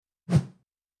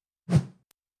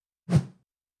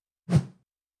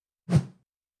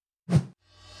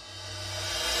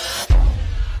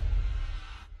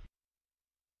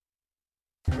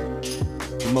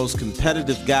most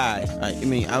competitive guy. I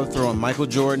mean, I would throw in Michael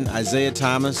Jordan, Isaiah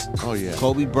Thomas,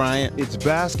 Kobe Bryant. It's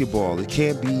basketball. It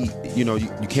can't be, you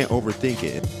can't overthink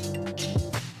it.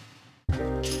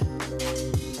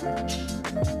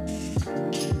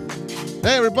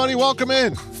 Hey, everybody, welcome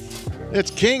in.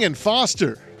 It's King and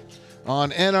Foster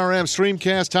on NRM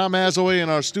Streamcast. Tom Hathaway in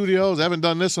our studios. I haven't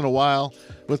done this in a while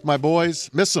with my boys.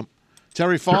 Miss them.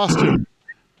 Terry Foster.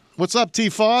 What's up, T.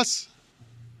 Foss?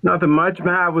 Nothing much,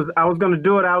 man. I was going to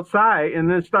do it outside and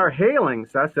then start hailing.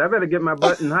 So I said, I better get my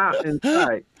butt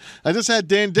inside. I just had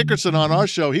Dan Dickerson on our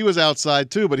show. He was outside,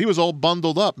 too, but he was all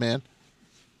bundled up, man.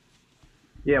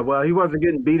 Yeah, well, he wasn't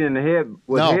getting beat in the head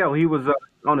with hail. He was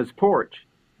on his porch.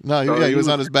 No, so he was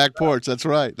on his back porch. That's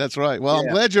right. Well, I'm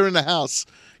glad you're in the house.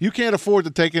 You can't afford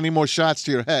to take any more shots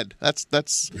to your head.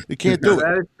 You can't do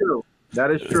it.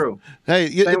 That is true. Hey,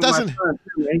 it doesn't. My son,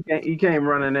 too. He came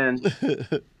running in.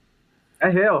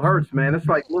 That hail hurts, man. It's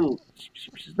like little.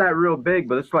 It's not real big,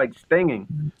 but it's like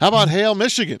stinging. How about Hale,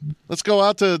 Michigan? Let's go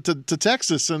out to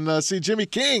Texas and see Jimmy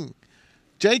King.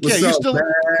 JK,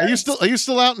 are you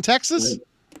still out in Texas?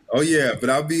 Oh yeah,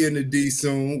 but I'll be in the D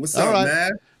soon. What's up,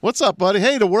 man? What's up, buddy?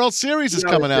 Hey, the World Series is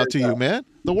coming out to you, man.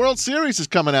 The World Series is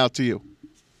coming out to you.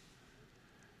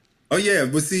 Oh yeah,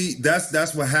 but see,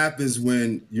 that's what happens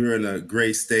when you're in a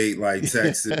great state like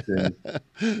Texas and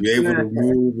you're able to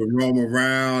move and roam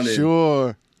around and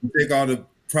take all the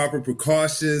proper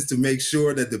precautions to make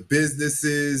sure that the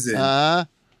businesses and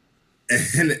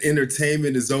the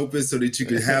entertainment is open so that you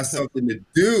can have something to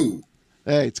do.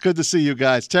 Hey, it's good to see you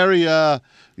guys. Terry,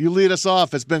 you lead us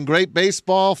off. It's been great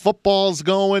baseball. Football's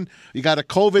going. You got a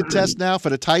COVID test now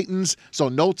for the Titans, so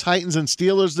no Titans and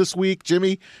Steelers this week.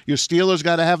 Jimmy, your Steelers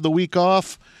got to have the week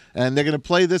off, and they're going to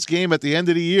play this game at the end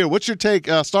of the year. What's your take?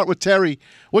 Start with Terry.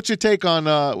 What's your take on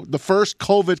the first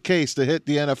COVID case to hit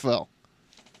the NFL?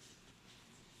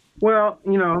 Well, it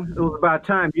was about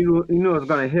time. You knew it was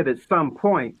going to hit at some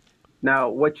point. Now,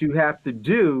 what you have to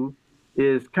do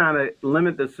is kind of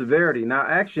limit the severity. Now,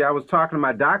 actually, I was talking to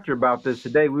my doctor about this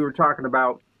today. We were talking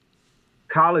about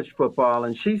college football,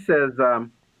 and she says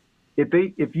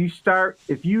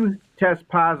if you test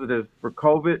positive for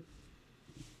COVID,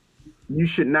 you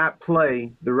should not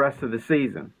play the rest of the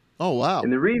season. Oh, wow.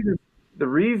 And the reason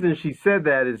she said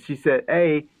that is she said,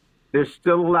 there's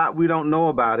still a lot we don't know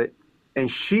about it,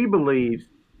 and she believes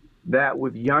that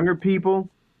with younger people,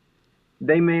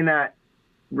 they may not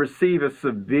receive a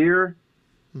severe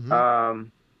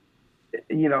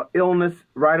illness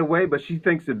right away, but she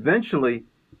thinks eventually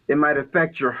it might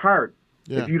affect your heart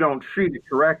if you don't treat it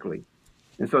correctly.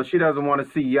 And so she doesn't want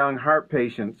to see young heart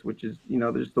patients, which is,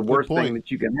 just the worst thing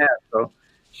that you can have. So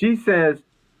she says,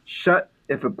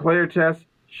 if a player tests,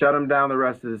 shut them down the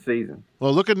rest of the season.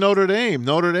 Well, look at Notre Dame,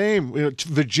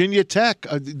 Virginia Tech.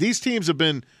 These teams have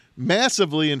been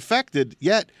massively infected,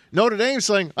 yet Notre Dame's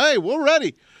saying, hey, we're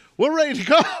ready. We're ready to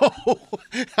go.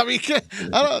 I mean,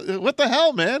 what the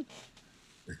hell, man?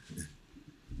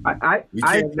 I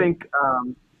think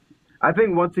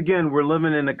once again we're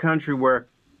living in a country where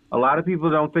a lot of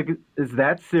people don't think it's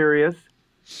that serious,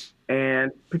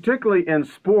 and particularly in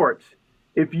sports,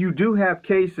 if you do have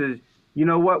cases, you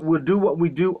know what? We'll do what we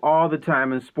do all the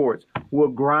time in sports. We'll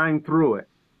grind through it.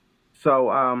 So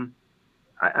I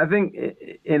think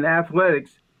in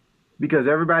athletics, because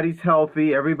everybody's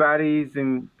healthy, everybody's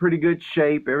in pretty good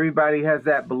shape, everybody has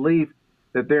that belief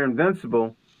that they're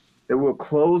invincible, that we'll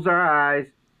close our eyes,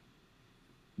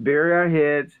 bury our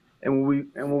heads, and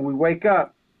when we wake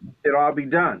up, it'll all be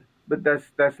done. But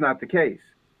that's not the case.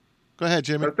 Go ahead,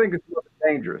 Jimmy. I think it's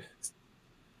dangerous.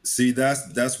 See,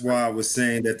 that's why I was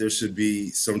saying that there should be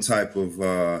some type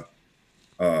of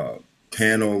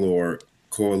panel or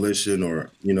coalition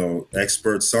or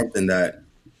experts, something that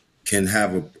can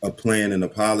have a plan and a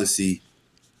policy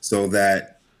so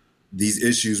that these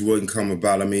issues wouldn't come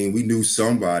about. I mean, we knew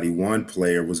one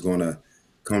player was going to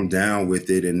come down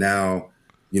with it. And now,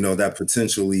 that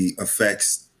potentially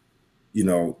affects,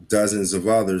 dozens of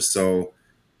others. So,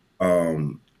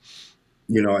 now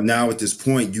at this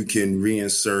point, you can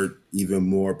reinsert even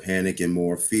more panic and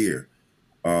more fear,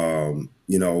 to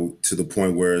the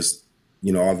point where it's,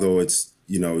 although it's,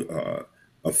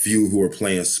 a few who are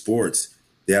playing sports,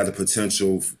 they have the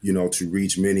potential, to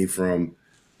reach many from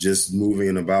just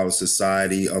moving about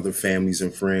society, other families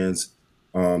and friends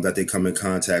that they come in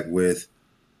contact with,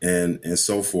 and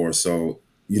so forth. So,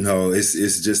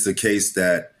 it's just a case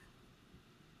that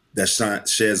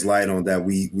sheds light on that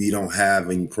we don't have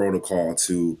any protocol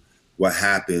to what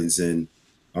happens and,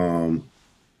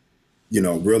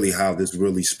 really how this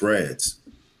really spreads.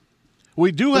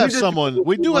 We do have someone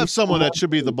that should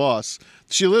be the boss.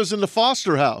 She lives in the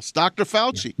Foster house, Dr.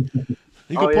 Fauci.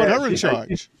 You could put her in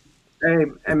charge.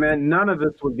 Hey, man, none of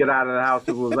us would get out of the house if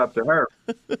it was up to her.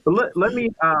 But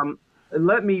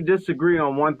let me disagree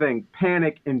on one thing: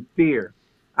 panic and fear.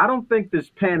 I don't think this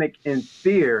panic and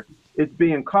fear is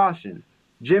being cautioned.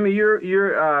 Jimmy,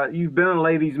 you've been a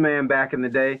ladies' man back in the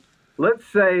day. Let's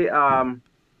say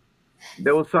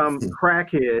there was some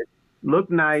crackhead,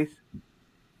 looked nice,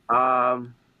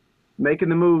 making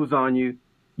the moves on you.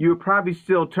 You would probably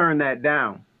still turn that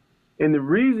down. And the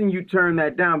reason you turn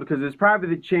that down, because there's probably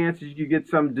the chances you get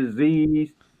some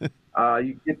disease,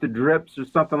 you get the drips or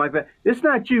something like that. It's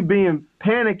not you being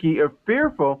panicky or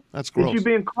fearful. That's gross. It's you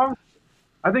being cautious.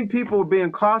 I think people are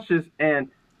being cautious, and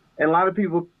a lot of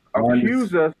people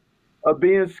accuse us of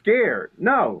being scared.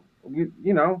 No,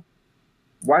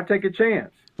 why take a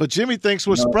chance? But Jimmy thinks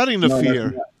we're spreading the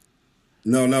fear.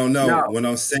 No. What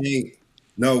I'm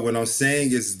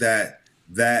saying is that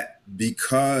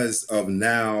because of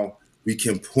now we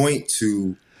can point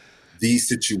to these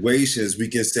situations, we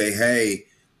can say, hey,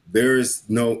 there is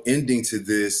no ending to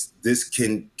this. This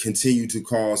can continue to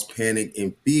cause panic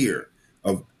and fear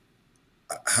of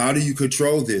how do you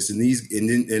control this?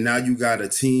 And now you got a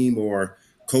team or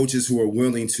coaches who are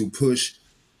willing to push,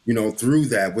 through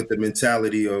that with the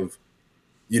mentality of,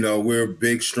 we're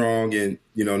big, strong, and,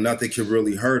 nothing can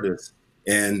really hurt us.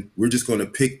 And we're just going to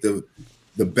pick the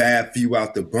bad few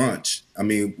out the bunch. I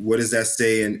mean, what does that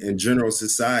say in general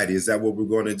society? Is that what we're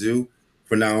going to do?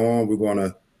 From now on, we're going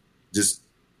to just,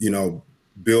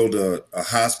 build a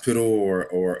hospital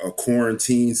or a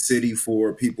quarantine city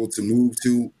for people to move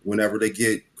to whenever they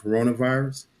get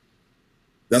coronavirus?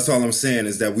 That's all I'm saying,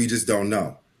 is that we just don't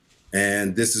know.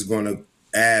 And this is going to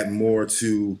add more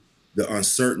to the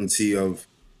uncertainty of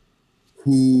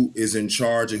who is in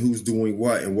charge and who's doing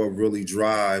what and what really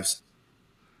drives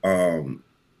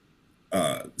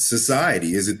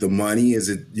society. Is it the money? Is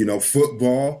it,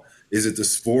 football? Is it the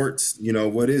sports?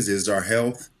 What is it? Is it our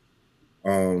health?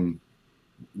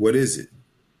 What is it?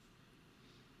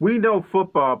 We know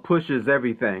football pushes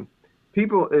everything.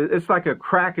 People, it's like a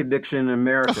crack addiction in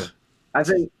America. I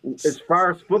think as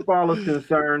far as football is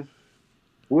concerned,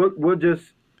 we'll just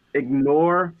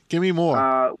ignore. Give me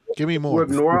more. Give me more. We'll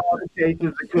ignore all the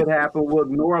cases that could happen. We'll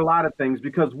ignore a lot of things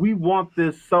because we want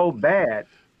this so bad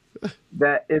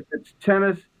that if it's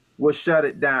tennis, we'll shut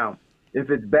it down. If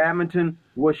it's badminton,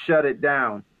 we'll shut it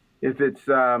down. If it's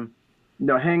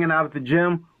hanging out at the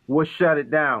gym, we'll shut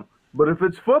it down. But if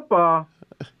it's football,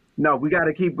 no, we got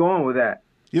to keep going with that.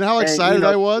 You know how excited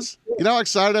I was? You know how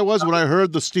excited I was when I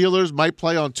heard the Steelers might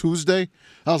play on Tuesday?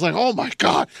 I was like, oh, my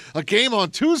God, a game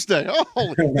on Tuesday.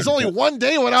 Oh, there's only one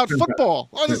day without football.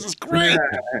 Oh, this is great.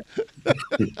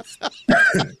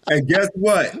 And guess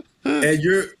what? And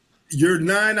you're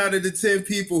 9 out of the 10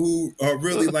 people who are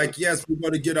really like, yes, we're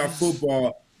going to get our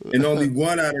football. And only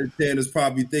 1 out of 10 is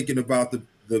probably thinking about the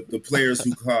players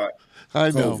who caught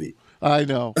COVID. I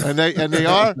know. And they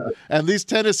are, and these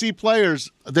Tennessee players,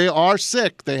 they are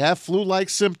sick. They have flu-like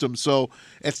symptoms. So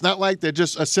it's not like they're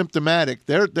just asymptomatic.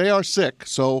 They are sick.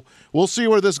 So we'll see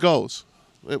where this goes.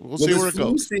 We'll see where it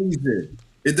goes. Season.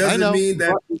 It doesn't mean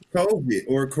that it's COVID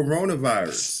or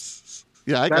coronavirus.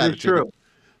 Yeah, I got it, Jimmy. True.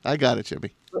 I got it,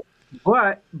 Jimmy.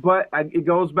 But it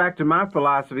goes back to my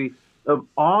philosophy of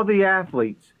all the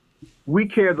athletes, we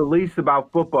care the least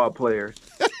about football players.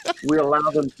 We allow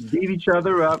them to beat each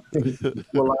other up. We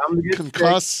allow them to get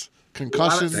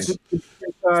concussions.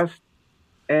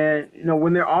 And,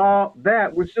 when they're all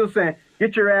that, we're still saying,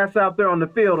 get your ass out there on the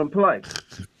field and play.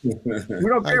 We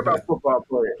don't care about football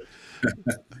players.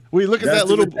 We look at that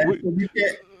little...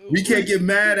 We can't get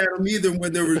mad at them either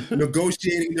when they're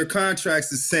negotiating their contracts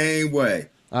the same way.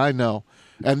 I know.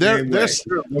 And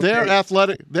their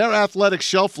athletic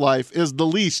shelf life is the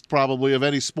least probably of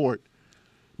any sport.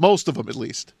 Most of them, at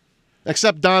least.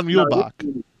 Except Don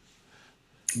Muhlbach.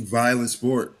 Violent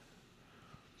sport.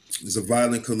 It's a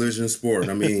violent collision sport.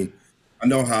 I mean, I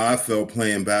know how I felt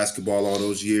playing basketball all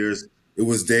those years. It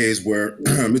was days where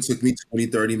it took me 20,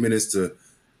 30 minutes to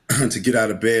get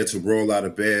out of bed, to roll out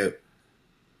of bed.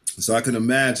 So I can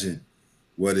imagine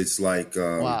what it's like,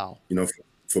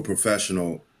 for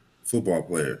professional football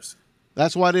players.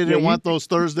 That's why they didn't want those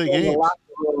Thursday games.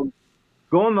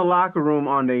 Go in the locker room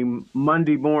on a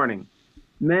Monday morning.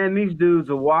 Man, these dudes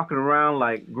are walking around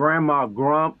like Grandma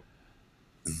Grump,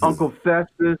 Uncle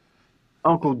Festus,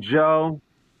 Uncle Joe.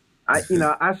 I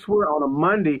swear on a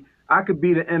Monday, I could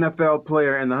be the NFL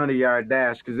player in the 100-yard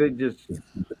dash because they just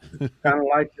kind of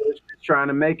like just trying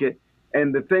to make it.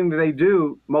 And the thing that they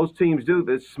do, most teams do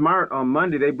that's smart on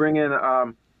Monday, they bring in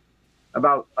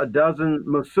about a dozen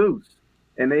masseuses,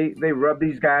 and they rub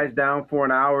these guys down for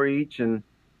an hour each and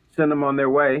send them on their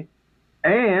way.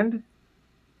 And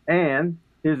And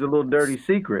here's a little dirty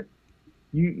secret.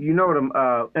 You know what an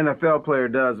NFL player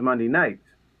does Monday nights?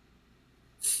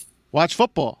 Watch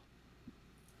football.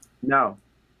 No.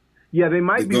 Yeah, they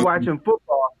might be watching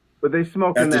football, but they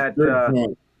smoking that.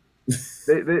 No.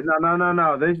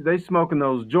 They smoking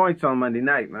those joints on Monday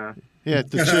night, man. Yeah,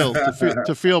 to chill,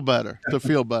 to feel better,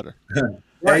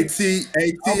 Right. AT,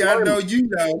 I know you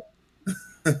know.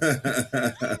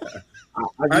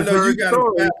 I know you got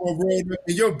a fat one rolled up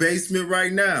in your basement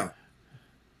right now.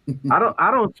 I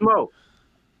don't smoke.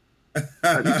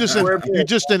 You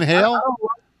just inhale? I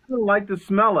don't like the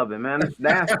smell of it, man. It's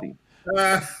nasty.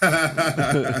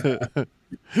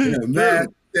 Matt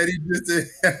said he just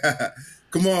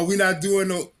come on, we're not doing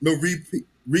no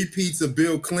repeats of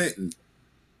Bill Clinton.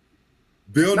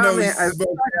 Bill knows. Man,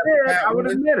 I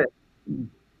would admit it.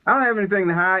 I don't have anything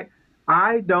to hide.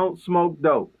 I don't smoke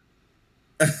dope.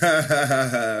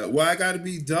 Why gotta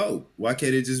be dope? Why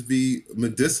can't it just be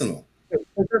medicinal?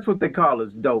 That's what they call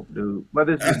is dope, dude.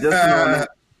 Whether it's medicinal or not.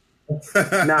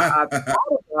 Now, I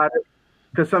thought about it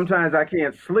because sometimes I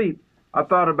can't sleep. I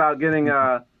thought about getting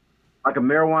like a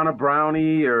marijuana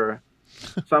brownie or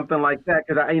something like that.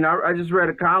 Because I just read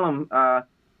a column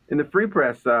in the Free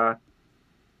Press.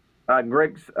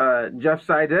 Jeff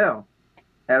Seidel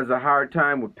has a hard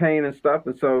time with pain and stuff,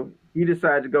 and so he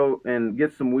decided to go and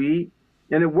get some weed,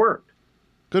 and it worked.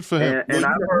 Good for him. And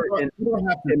I heard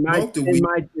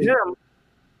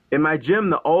in my gym,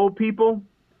 the old people,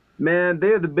 man,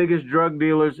 they're the biggest drug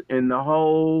dealers in the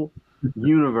whole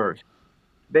universe.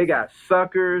 They got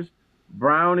suckers,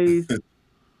 brownies,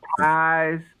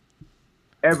 pies,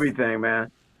 everything,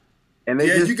 man. And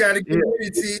you got to get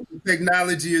it.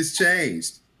 Technology has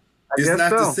changed. It's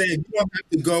not the same. You don't have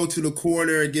to go to the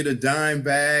corner and get a dime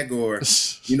bag or a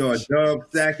dub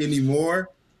sack anymore.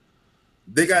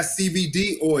 They got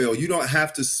CBD oil. You don't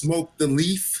have to smoke the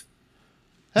leaf.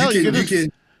 Hell, you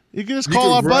can just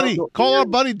call our buddy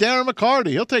Darren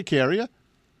McCarty. He'll take care of you.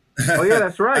 Oh yeah,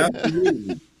 that's right.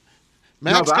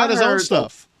 Max got his own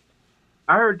stuff.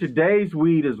 I heard today's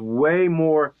weed is way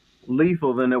more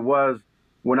lethal than it was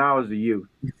when I was a youth.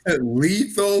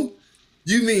 Lethal?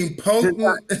 You mean potent?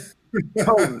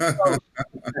 Potent.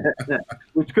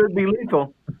 Which could be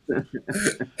lethal. In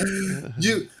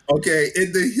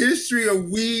the history of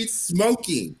weed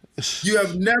smoking, you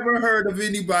have never heard of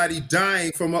anybody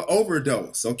dying from an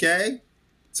overdose, okay?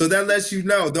 So that lets you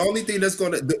know the only thing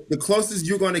the closest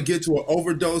you're going to get to an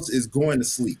overdose is going to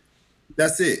sleep.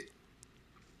 That's it.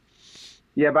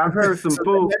 Yeah, but I've heard some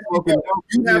fools smoking.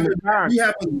 You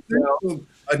have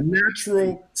a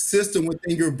natural system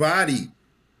within your body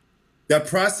that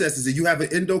processes it. You have an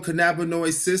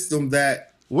endocannabinoid system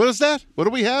that. What is that? What do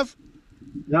we have?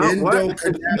 No,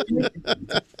 endocannabinoid.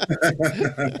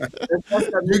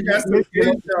 You got some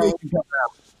endo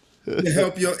to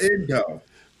help your endo.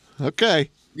 Okay.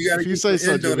 You got to get say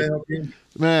so, endo to help you.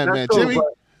 Man, Jimmy,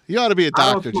 you ought to be a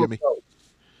doctor, Jimmy.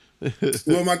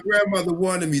 Well, my grandmother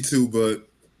wanted me to, but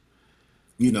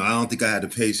I don't think I had the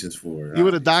patience for it. You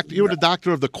were the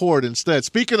doctor of the court instead.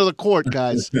 Speaking of the court,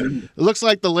 guys, it looks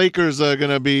like the Lakers are going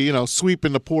to be,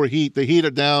 sweeping the poor Heat. The Heat are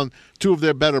down two of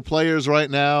their better players right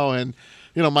now, and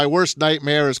my worst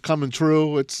nightmare is coming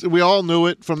true. We all knew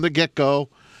it from the get-go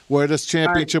where this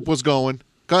championship was going.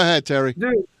 Go ahead, Terry.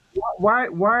 Dude, why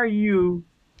are you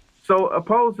so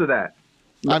opposed to that?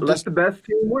 Let the best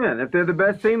team win. If they're the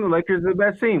best team, the Lakers are the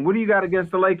best team. What do you got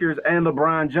against the Lakers and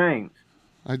LeBron James?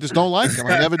 I just don't like him.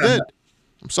 I never did.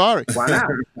 I'm sorry. Why not?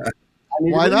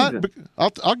 Why not?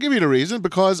 I'll give you the reason,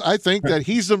 because I think that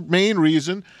he's the main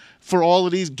reason for all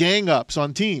of these gang ups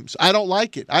on teams. I don't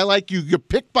like it. I like you're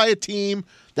picked by a team.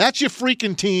 That's your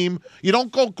freaking team. You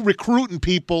don't go recruiting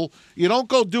people. You don't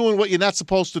go doing what you're not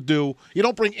supposed to do. You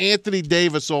don't bring Anthony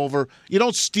Davis over. You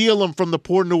don't steal him from the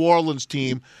poor New Orleans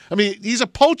team. I mean, he's a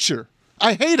poacher.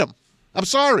 I hate him. I'm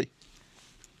sorry.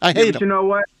 I hate him. You know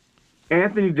what?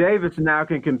 Anthony Davis now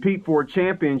can compete for a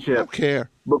championship. I don't care.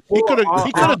 He could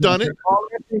have done it. All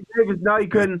Anthony Davis, no, he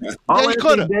couldn't. All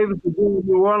Anthony Davis would do in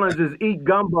New Orleans is eat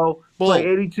gumbo, play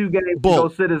 82 games, go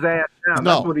sit his ass down.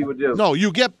 That's what he would do. No,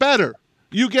 you get better.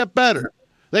 You get better.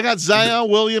 They got Zion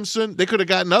Williamson. They could have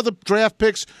gotten other draft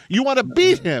picks. You want to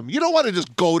beat him. You don't want to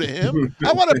just go to him.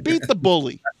 I want to beat the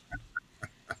bully.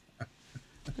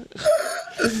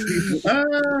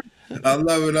 I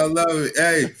love it.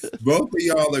 Hey, both of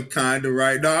y'all are kind of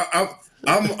right now.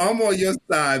 I'm on your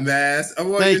side, Mass.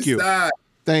 I'm on your side.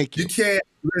 Thank you. You can't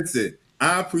listen.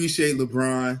 I appreciate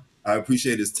LeBron. I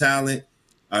appreciate his talent.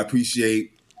 I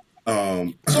appreciate how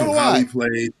he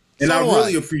plays, and I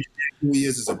really appreciate who he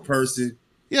is as a person.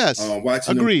 Yes,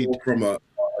 watching him go from a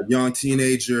young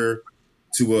teenager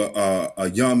to a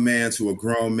young man, to a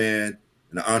grown man,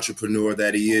 and an entrepreneur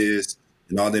that he is,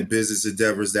 and all the business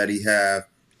endeavors that he have.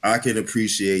 I can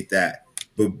appreciate that.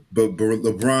 But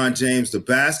LeBron James, the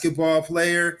basketball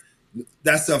player,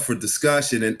 that's up for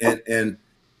discussion. And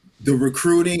the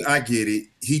recruiting, I get it.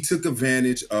 He took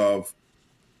advantage of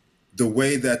the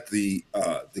way that the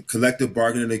collective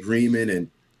bargaining agreement and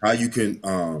how you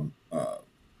can,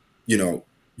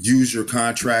 use your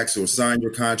contracts or sign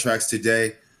your contracts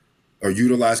today or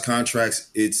utilize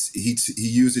contracts. He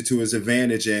used it to his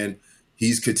advantage, and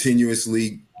he's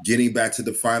continuously getting back to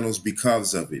the finals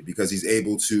because of it, because he's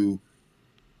able to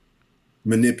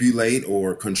manipulate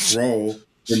or control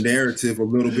the narrative a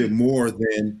little bit more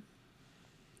than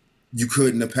you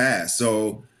could in the past.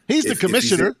 So he's the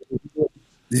commissioner.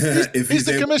 He's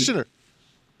the commissioner.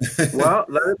 Well,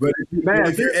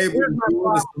 if you're able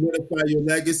to solidify your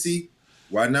legacy,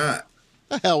 why not?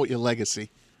 The hell with your legacy.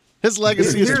 His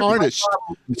legacy is tarnished.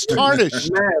 It's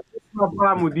tarnished. Man, that's my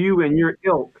problem with you and your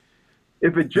ilk.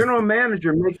 If a general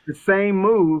manager makes the same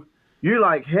move, you're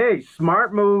like, hey,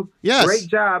 smart move. Yes. Great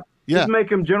job. Yeah. Just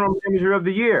make him general manager of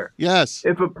the year. Yes.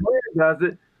 If a player does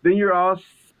it, then you're all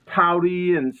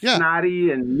pouty and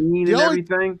snotty and mean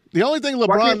everything. The only thing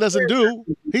LeBron doesn't do,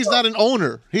 he's not an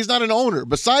owner. He's not an owner.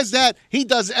 Besides that, he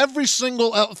does every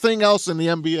single thing else in the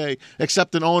NBA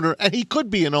except an owner, and he could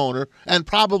be an owner and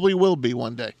probably will be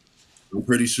one day. I'm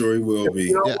pretty sure he will be.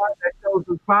 You know why? That shows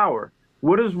his power.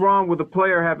 What is wrong with a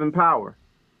player having power?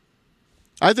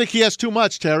 I think he has too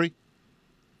much, Terry.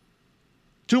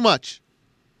 Too much.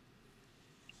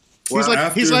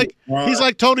 Well, he's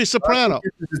like Tony Soprano.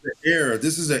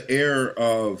 This is an era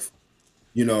of,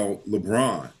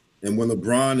 LeBron. And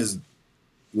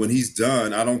when he's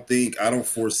done, I don't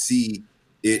foresee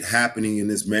it happening in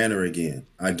this manner again.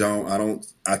 I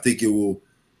think it'll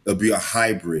be a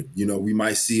hybrid. We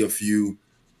might see a few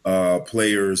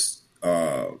players,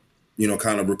 kind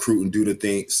of recruit and do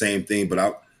the same thing. But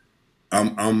I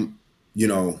don't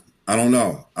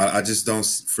know. I just don't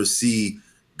foresee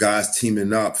guys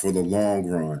teaming up for the long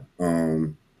run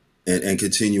and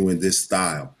continuing this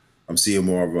style. I'm seeing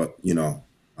more of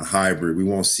a hybrid. We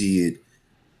won't see it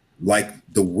like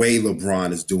the way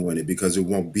LeBron is doing it, because it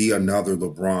won't be another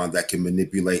LeBron that can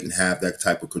manipulate and have that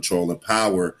type of control and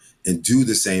power and do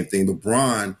the same thing.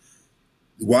 LeBron,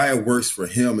 why it works for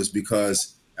him is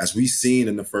because, as we've seen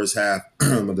in the first half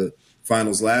of the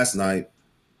finals last night,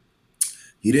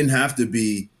 he didn't have to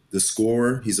be the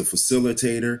scorer. He's a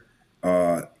facilitator.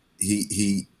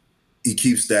 He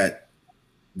keeps that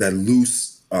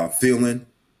loose feeling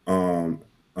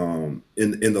in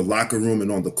the locker room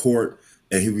and on the court,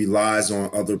 and he relies on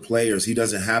other players. He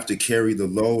doesn't have to carry the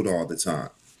load all the time.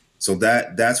 So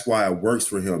that's why it works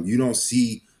for him. You don't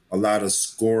see a lot of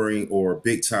scoring or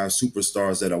big time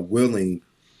superstars that are willing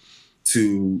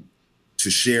to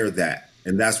share that,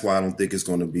 and that's why I don't think it's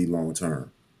going to be long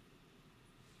term.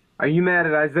 Are you mad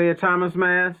at Isaiah Thomas,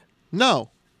 Maz? No.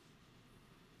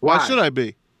 Why should I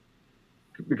be?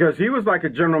 Because he was like a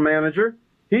general manager.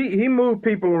 He moved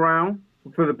people around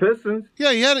for the Pistons.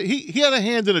 Yeah, he had a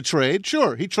hand in a trade.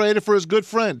 Sure, he traded for his good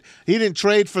friend. He didn't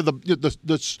trade for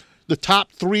the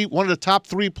top three, one of the top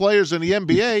three players in the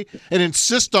NBA, and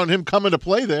insist on him coming to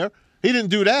play there. He didn't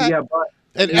do that. Yeah, but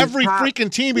and every freaking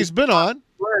team he's been on,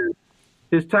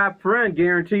 his top friend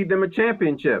guaranteed them a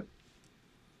championship.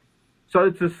 So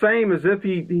it's the same as if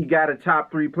he got a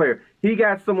top three player. He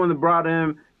got someone that brought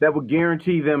him that would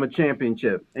guarantee them a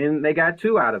championship, and they got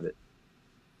two out of it.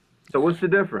 So what's the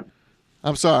difference?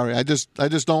 I'm sorry. I just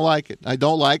don't like it. I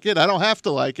don't like it. I don't have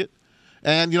to like it.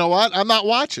 And you know what? I'm not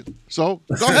watching. So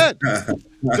go ahead.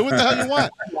 Do what the hell you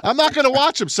want. I'm not going to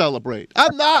watch him celebrate.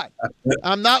 I'm not.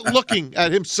 I'm not looking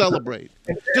at him celebrate.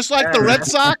 Just like the Red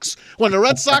Sox. When the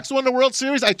Red Sox won the World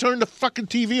Series, I turned the fucking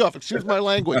TV off. Excuse my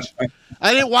language.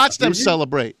 I didn't watch them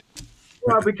celebrate.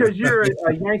 Well, because you're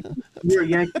a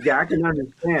Yankee guy. I can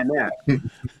understand that.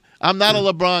 I'm not a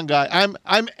LeBron guy.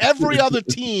 I'm every other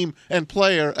team and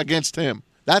player against him.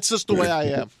 That's just the way I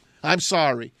am. I'm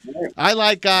sorry. I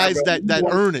like guys that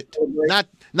earn it,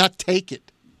 not take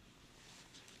it.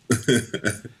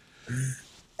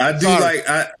 I do like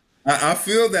I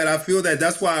feel that. I feel that.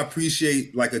 That's why I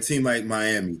appreciate like a team like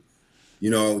Miami.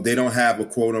 They don't have a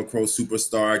quote unquote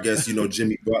superstar. I guess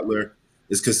Jimmy Butler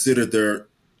is considered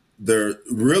they're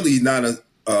really not a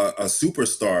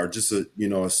superstar, just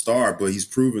a star, but he's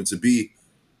proven to be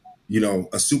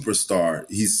a superstar.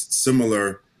 He's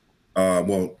similar.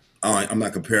 I'm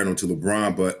not comparing him to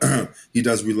LeBron, but he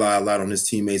does rely a lot on his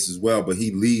teammates as well. But he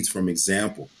leads from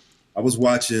example. I was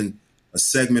watching a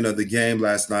segment of the game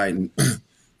last night, and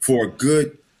for a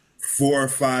good 4 or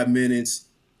 5 minutes,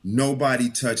 nobody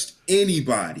touched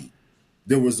anybody.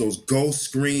 There was those ghost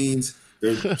screens.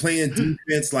 They're playing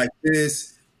defense like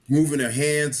this, moving their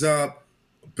hands up,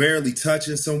 barely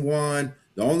touching someone.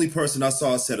 The only person I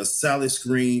saw set a salad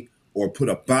screen or put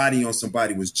a body on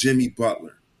somebody was Jimmy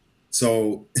Butler.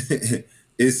 So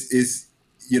it's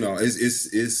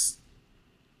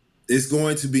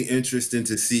going to be interesting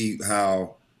to see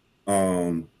how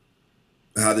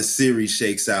the series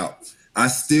shakes out. I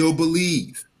still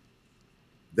believe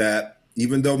that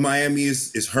even though Miami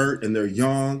is hurt and they're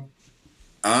young,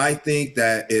 I think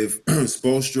that if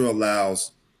Spoelstra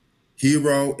allows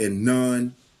Hero and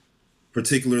Nunn,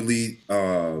 particularly,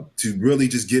 to really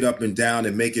just get up and down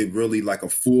and make it really like a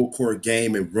full court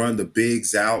game and run the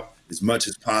bigs out as much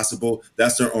as possible,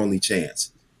 that's their only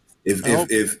chance. If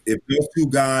those two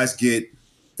guys get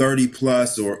 30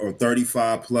 plus or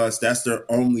 35 plus, that's their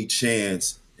only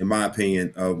chance, in my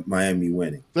opinion, of Miami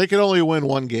winning. They can only win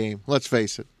one game. Let's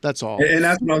face it. That's all. And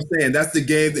that's what I'm saying. That's the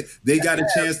game that they got a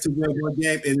chance to win one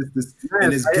game,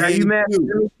 and it's Are you mad at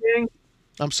Jimmy King?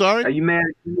 I'm sorry? Are you mad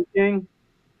at Jimmy King?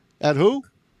 At who?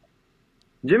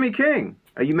 Jimmy King.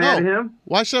 Are you mad at him?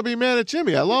 Why should I be mad at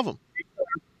Jimmy? I love him.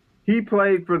 He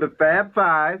played for the Fab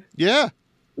Five. Yeah.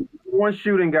 One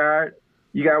shooting guard.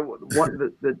 You got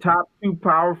the top two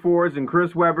power forwards and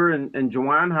Chris Webber and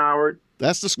Juwan Howard.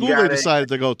 That's the school they decided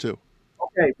to go to.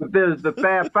 Okay, but there's the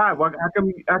Fab Five. How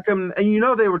come? And you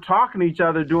know they were talking to each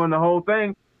other during the whole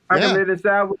thing. How come they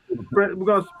decided we're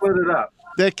going to split it up?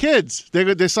 They're kids. They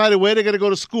decided where they're going to go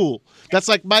to school. That's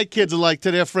like my kids are like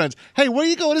to their friends. Hey, where are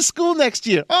you going to school next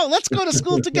year? Oh, let's go to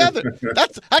school together.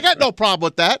 I got no problem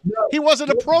with that. He wasn't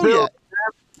a pro yet.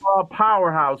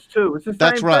 Powerhouse too. It's the same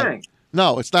That's right. thing.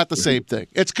 No, it's not the same thing.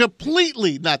 It's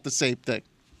completely not the same thing.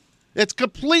 It's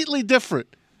completely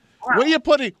different. Wow. Where you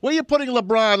putting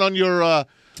LeBron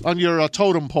on your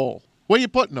totem pole? Where you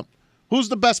putting him? Who's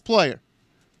the best player?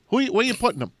 Where you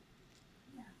putting him?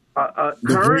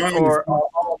 Current or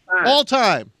all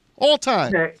time? All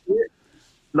time. Okay.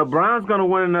 LeBron's going to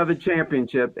win another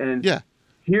championship, and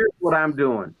here's what I'm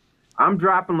doing. I'm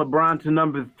dropping LeBron to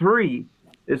number 3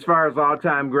 as far as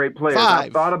all-time great players. 5.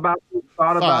 I've thought about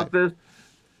this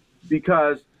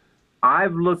because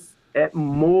I've looked at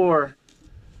more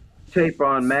tape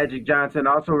on Magic Johnson.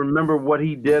 Also remember what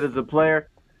he did as a player.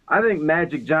 I think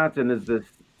Magic Johnson is the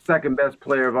second best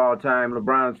player of all time.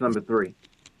 LeBron's number 3.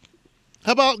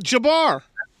 How about Jabbar?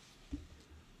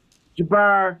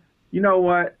 Jabbar, you know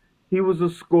what? He was a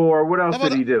scorer. What else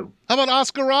did he do? How about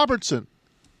Oscar Robertson?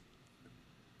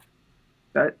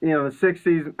 The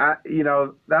 60s,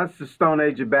 that's the stone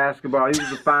age of basketball. He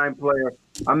was a fine player.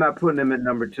 I'm not putting him at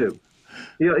number 2.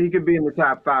 He could be in the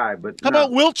top 5. But how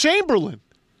about Wilt Chamberlain?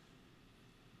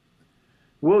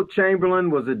 Wilt Chamberlain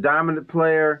was a dominant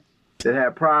player that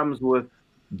had problems with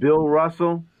Bill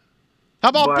Russell. How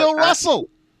about Bill Russell?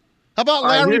 How about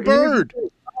Larry Bird?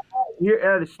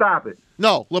 Stop it.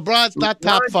 No, LeBron's not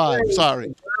top 5. Sorry.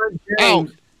 LeBron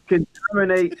James can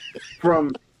dominate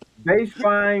from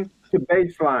baseline to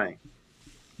baseline.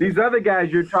 These other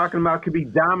guys you're talking about could be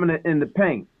dominant in the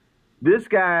paint. This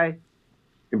guy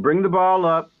can bring the ball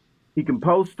up. He can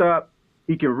post up.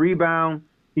 He can rebound.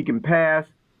 He can pass.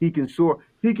 He can score.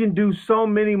 He can do so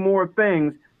many more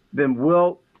things than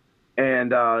Wilt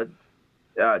and and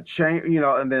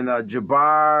then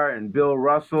Jabbar and Bill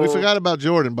Russell. We forgot about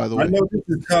Jordan, by the way. I know this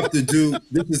is tough to do.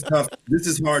 This is tough. This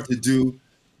is hard to do,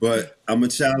 but I'm gonna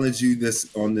challenge you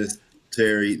on this,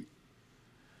 Terry.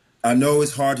 I know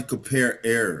it's hard to compare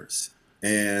eras,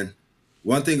 and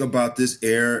one thing about this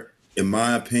era, in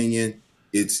my opinion,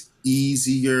 it's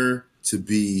easier to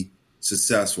be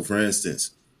successful. For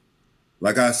instance,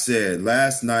 like I said,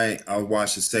 last night I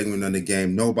watched a segment of the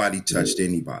game. Nobody touched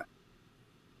anybody.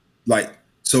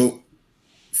 So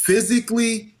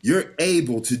physically, you're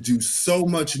able to do so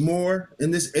much more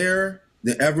in this era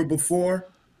than ever before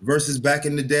versus back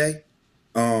in the day.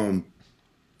 That's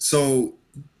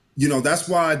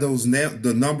why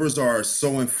the numbers are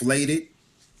so inflated.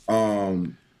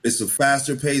 It's a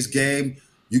faster paced game.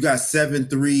 You got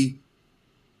 7-3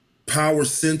 power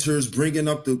centers bringing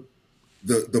up the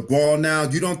ball now.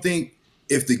 You don't think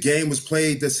if the game was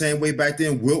played the same way back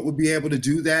then, Wilt would be able to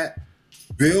do that?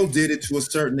 Bill did it to a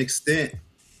certain extent,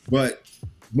 but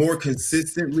more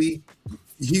consistently,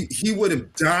 he would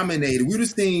have dominated. We would have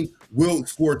seen Wilt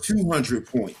score 200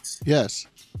 points. Yes.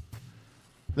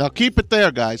 Now keep it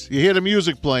there, guys. You hear the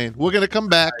music playing. We're going to come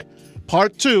back.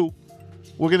 Part 2.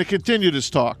 We're going to continue this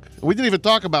talk. We didn't even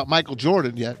talk about Michael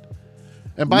Jordan yet.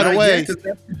 And by the way,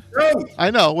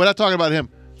 I know, we're not talking about him.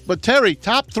 But Terry,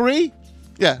 top 3?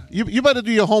 Yeah, you better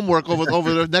do your homework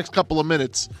over the next couple of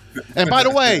minutes. And by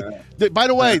the way,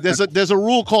 there's a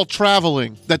rule called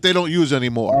traveling that they don't use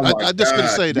anymore. I'm just going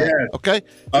to say that. Yes. Okay.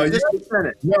 No,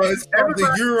 it's called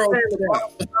the Euro.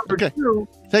 Okay.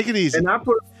 Take it easy. And I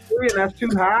put 3, and that's too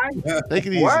high. Take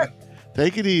it easy. What?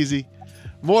 Take it easy.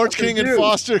 More King and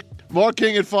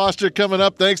Foster coming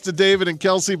up. Thanks to David and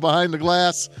Kelsey behind the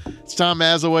glass. It's Tom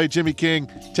Mazaway, Jimmy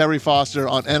King, Terry Foster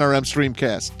on NRM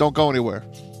Streamcast. Don't go anywhere.